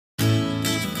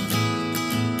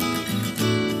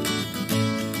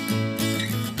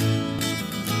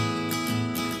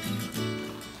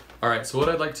Alright, so what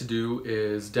I'd like to do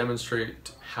is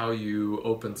demonstrate how you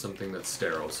open something that's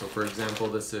sterile. So for example,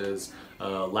 this is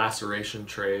a laceration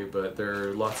tray, but there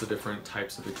are lots of different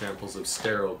types of examples of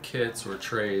sterile kits or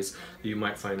trays that you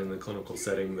might find in the clinical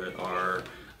setting that are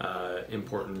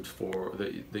important for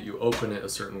that you open it a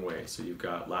certain way. So you've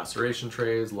got laceration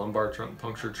trays, lumbar trunk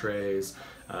puncture trays,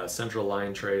 central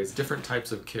line trays, different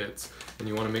types of kits, and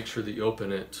you want to make sure that you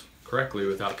open it correctly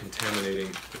without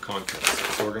contaminating the contents.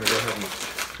 So we're going to go ahead and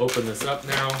open this up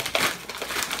now,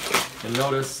 and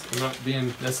notice I'm not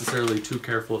being necessarily too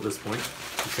careful at this point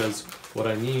because what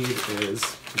I need is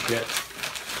to get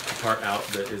the part out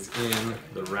that is in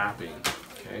the wrapping.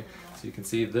 Okay, so you can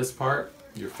see this part,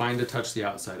 you're fine to touch the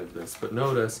outside of this, but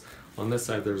notice on this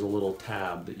side there's a little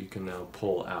tab that you can now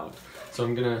pull out. So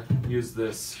I'm going to use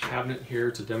this cabinet here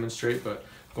to demonstrate, but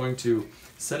I'm going to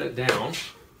set it down,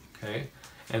 okay,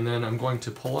 and then I'm going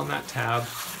to pull on that tab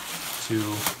to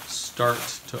start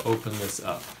to open this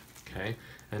up, okay?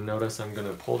 And notice I'm going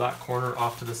to pull that corner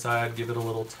off to the side, give it a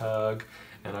little tug,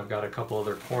 and I've got a couple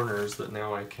other corners that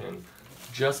now I can,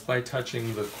 just by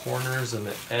touching the corners and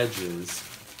the edges,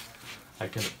 I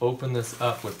can open this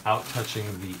up without touching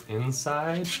the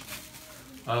inside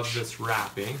of this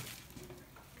wrapping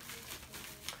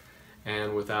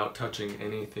and without touching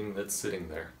anything that's sitting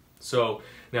there. So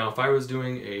now if I was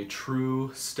doing a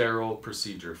true sterile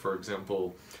procedure, for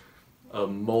example, a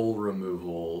mole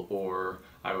removal, or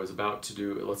I was about to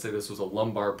do, let's say this was a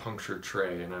lumbar puncture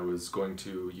tray and I was going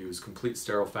to use complete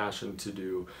sterile fashion to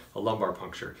do a lumbar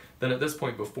puncture, then at this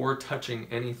point, before touching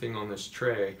anything on this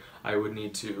tray, I would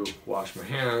need to wash my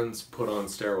hands, put on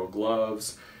sterile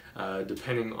gloves.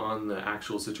 Depending on the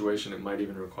actual situation, it might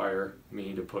even require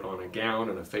me to put on a gown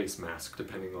and a face mask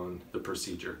depending on the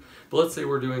procedure. But let's say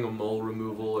we're doing a mole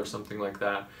removal or something like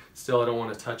that. Still, I don't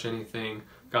want to touch anything.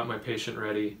 Got my patient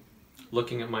ready.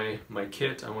 Looking at my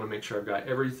kit, I want to make sure I've got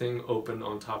everything open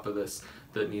on top of this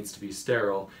that needs to be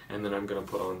sterile, and then I'm going to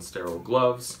put on sterile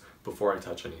gloves before I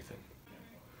touch anything.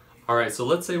 Alright, so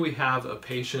let's say we have a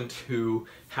patient who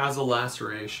has a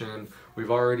laceration.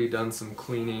 We've already done some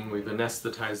cleaning, we've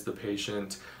anesthetized the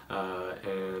patient,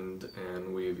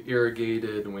 and we've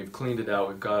irrigated and we've cleaned it out,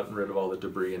 we've gotten rid of all the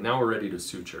debris, and now we're ready to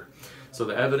suture. So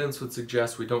the evidence would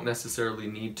suggest we don't necessarily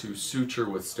need to suture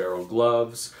with sterile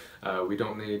gloves, we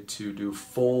don't need to do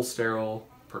full sterile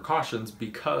precautions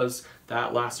because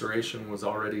that laceration was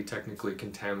already technically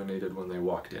contaminated when they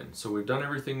walked in. So we've done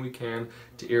everything we can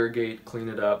to irrigate, clean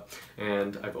it up,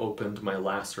 and I've opened my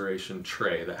laceration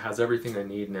tray that has everything I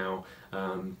need now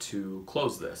to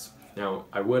close this. Now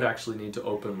I would actually need to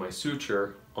open my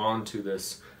suture onto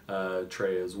this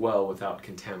tray as well without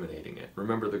contaminating it.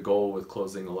 Remember, the goal with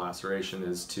closing a laceration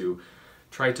is to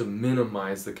try to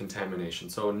minimize the contamination.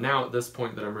 So now at this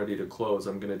point that I'm ready to close,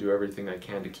 I'm going to do everything I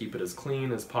can to keep it as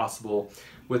clean as possible,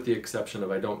 with the exception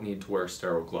of I don't need to wear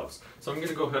sterile gloves. So I'm going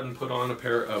to go ahead and put on a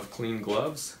pair of clean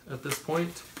gloves at this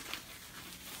point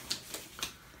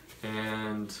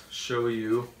and show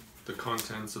you the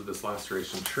contents of this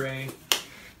laceration tray. You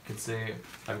can see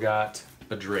I've got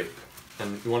a drape,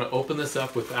 and you want to open this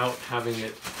up without having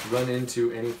it run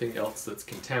into anything else that's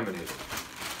contaminated.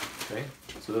 Okay,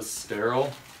 so this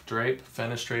sterile drape,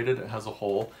 fenestrated, it has a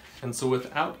hole, and so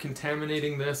without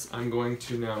contaminating this, I'm going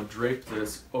to now drape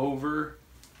this over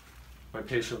my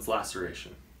patient's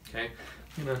laceration. Okay,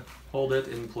 I'm going to hold it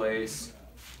in place.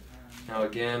 Now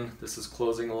again, this is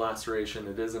closing a laceration.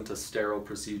 It isn't a sterile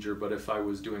procedure, but if I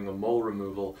was doing a mole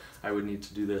removal, I would need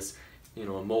to do this, a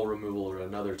mole removal or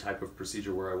another type of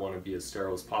procedure where I want to be as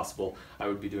sterile as possible. I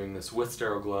would be doing this with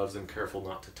sterile gloves and careful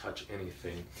not to touch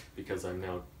anything because I'm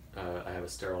now I have a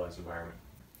sterilized environment.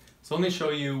 So let me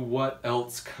show you what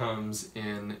else comes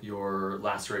in your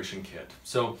laceration kit.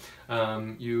 So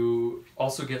you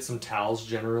also get some towels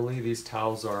generally. These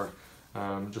towels are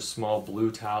just small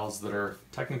blue towels that are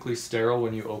technically sterile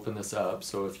when you open this up.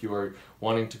 So if you are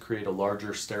wanting to create a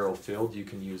larger sterile field, you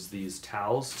can use these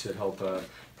towels to help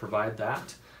provide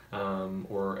that.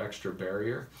 Or extra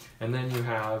barrier. And then you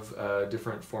have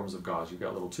different forms of gauze. You've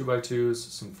got little 2x2s,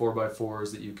 some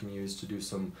 4x4s that you can use to do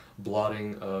some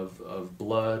blotting of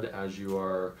blood as you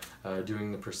are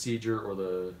doing the procedure or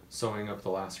the sewing up the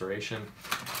laceration.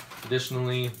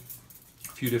 Additionally,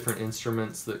 a few different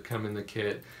instruments that come in the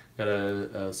kit. Got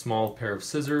a small pair of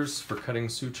scissors for cutting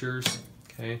sutures.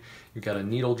 Okay, you've got a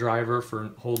needle driver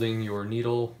for holding your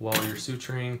needle while you're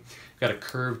suturing. You've got a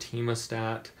curved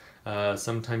hemostat.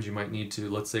 Sometimes you might need to,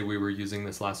 let's say we were using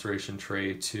this laceration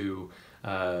tray to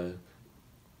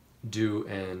do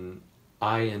an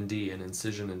IND, an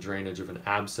incision and drainage of an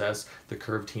abscess. The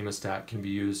curved hemostat can be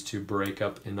used to break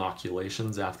up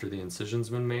inoculations after the incision's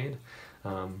been made.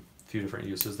 few different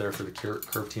uses there for the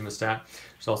curved hemostat.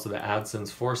 There's also the AdSense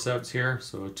forceps here,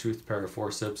 so a toothed pair of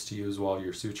forceps to use while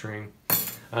you're suturing.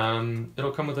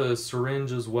 It'll come with a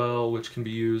syringe as well, which can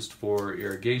be used for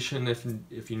irrigation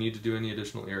if you need to do any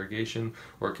additional irrigation,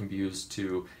 or it can be used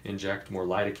to inject more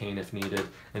lidocaine if needed.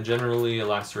 And generally a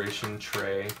laceration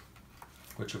tray,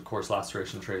 which of course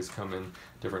laceration trays come in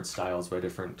different styles by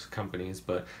different companies,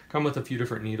 but come with a few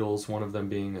different needles, one of them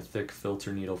being a thick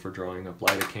filter needle for drawing up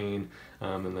lidocaine,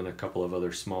 and then a couple of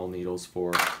other small needles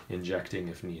for injecting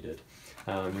if needed.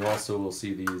 You also will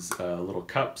see these little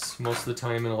cups most of the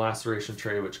time in a laceration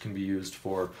tray, which can be used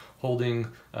for holding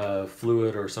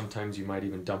fluid, or sometimes you might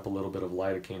even dump a little bit of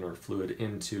lidocaine or fluid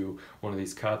into one of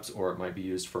these cups, or it might be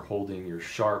used for holding your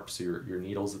sharps, your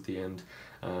needles at the end.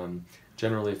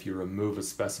 Generally, if you remove a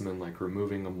specimen, like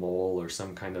removing a mole or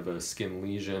some kind of a skin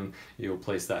lesion, you'll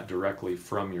place that directly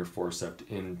from your forceps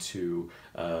into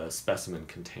a specimen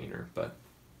container.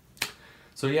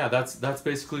 So yeah, that's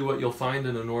basically what you'll find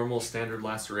in a normal standard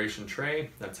laceration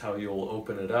tray. That's how you'll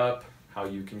open it up, how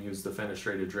you can use the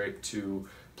fenestrated drape to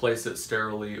place it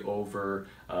sterilely over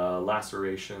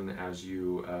laceration as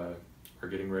you are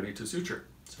getting ready to suture.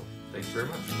 So thanks very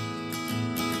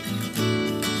much.